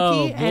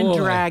Donkey and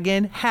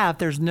Dragon have?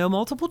 There's no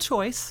multiple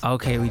choice.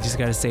 Okay, we just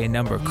got to say a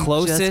number. Just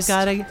Closest.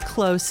 got a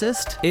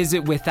closest. Is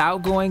it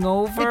without going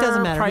over? It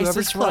doesn't matter. Price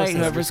Whoever's is right. closest.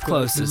 Whoever's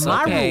closest.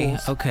 My okay.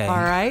 rules. Okay. All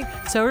right.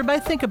 So everybody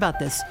think about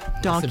this.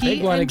 Donkey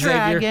big one, and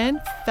Xavier.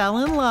 Dragon fell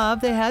in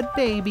love. They had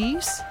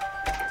babies.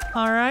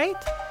 All right.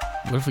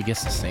 What if we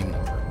guess the same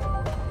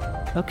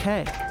number?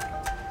 Okay.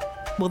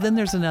 Well, then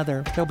there's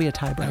another. There'll be a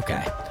tiebreaker.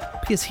 Okay.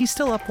 Because he's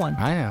still up one.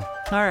 I know.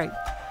 All right.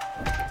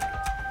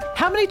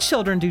 How many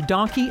children do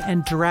Donkey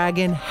and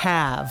Dragon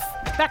have?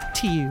 Back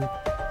to you.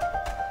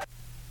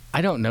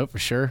 I don't know for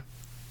sure.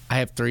 I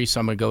have 3, so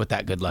I'm going to go with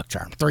that good luck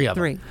charm. 3 of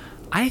them. 3.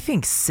 I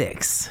think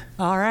 6.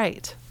 All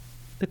right.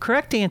 The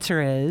correct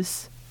answer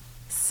is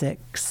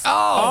 6.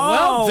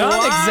 Oh, well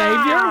done,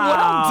 Xavier.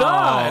 Well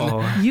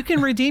done. You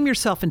can redeem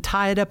yourself and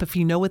tie it up if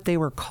you know what they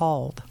were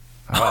called.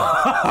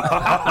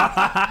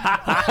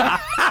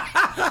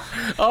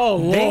 Oh,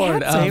 Lord.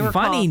 They had some were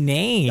funny called-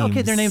 names.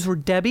 Okay, their names were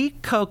Debbie,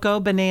 Coco,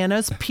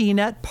 Bananas,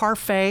 Peanut,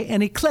 Parfait,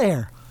 and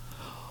Eclair.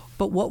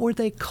 But what were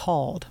they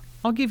called?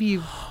 I'll give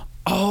you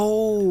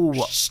 10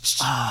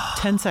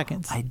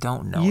 seconds. I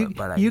don't know You- it,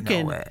 but I you know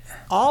can it.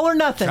 all or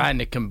nothing. Trying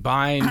to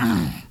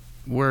combine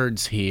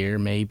words here,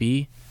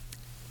 maybe.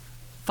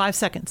 5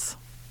 seconds.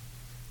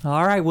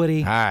 All right,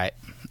 Woody. All right.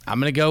 I'm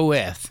going to go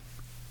with,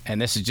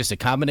 and this is just a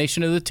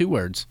combination of the 2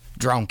 words,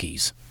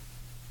 dronkies.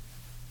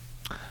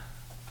 I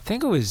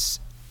think it was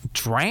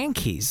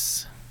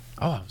Drankies.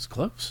 Oh, I was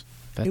close.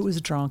 It was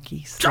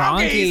Dronkies.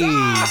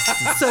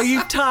 Dronkies. So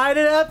you've tied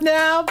it up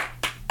now?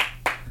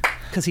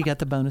 Because he got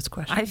the bonus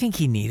question. I think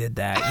he needed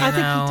that. You I think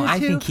know? he did I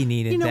too. think he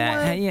needed You know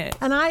that. what? Yeah.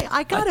 And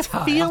I got a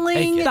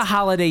feeling. The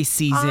holiday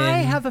season. I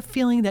have a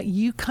feeling that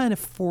you kind of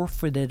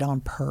forfeited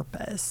on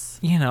purpose.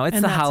 You know, it's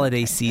And the that's holiday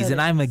okay. season.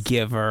 It I'm a is.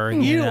 giver.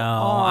 You know,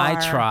 I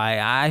are. try.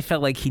 I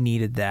felt like he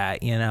needed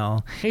that. You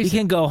know, Here's he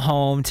can go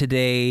home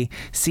today,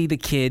 see the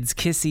kids,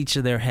 kiss each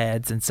of their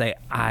heads, and say,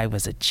 "I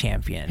was a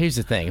champion." Here's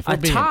the thing. If we're A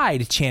being,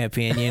 tied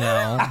champion, you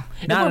know,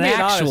 not we're an being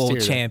honest actual here,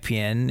 though.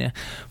 champion,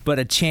 but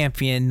a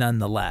champion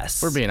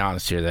nonetheless. we're being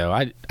honest here, though.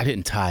 I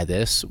didn't tie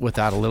this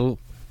without a little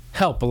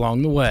help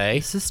along the way.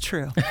 This is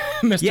true.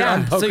 Mr.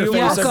 Yeah, so Unpoker you're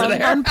Face over welcome.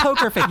 there. On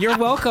poker face. You're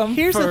welcome.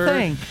 Here's the for-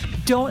 thing.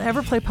 Don't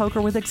ever play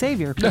poker with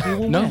Xavier because you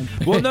will No. win.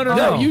 Well,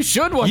 no. You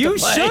should want You to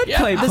play. should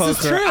play This poker. is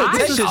true. I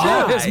This is should true.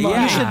 not.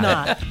 Yeah. You should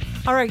not.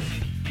 All right.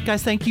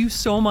 Guys, thank you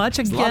so much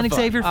again, lot of fun.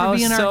 Xavier, for Oh,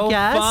 being so our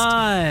guest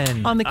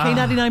fun. on the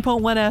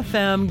K99.1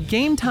 FM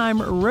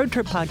Gametime Road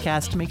Trip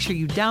Podcast. Make sure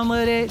you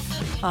download it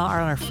on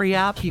our free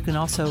app. You can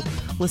also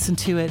listen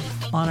to it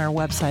on our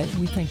website.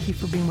 We thank you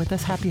for being with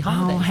us. Happy Oh,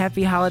 holidays.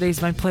 happy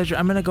holidays. My pleasure.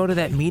 I'm going to go to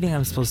that meeting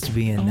I'm supposed to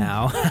be in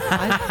now.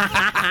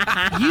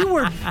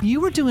 You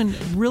were doing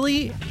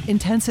really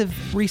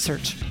intensive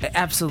research.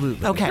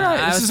 Absolutely. Okay. Right,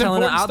 I this was is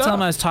telling important I'll tell stuff.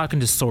 him I was talking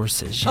to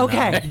sources. you know.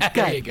 Okay, There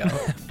good. you go.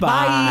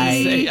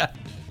 Bye. See ya.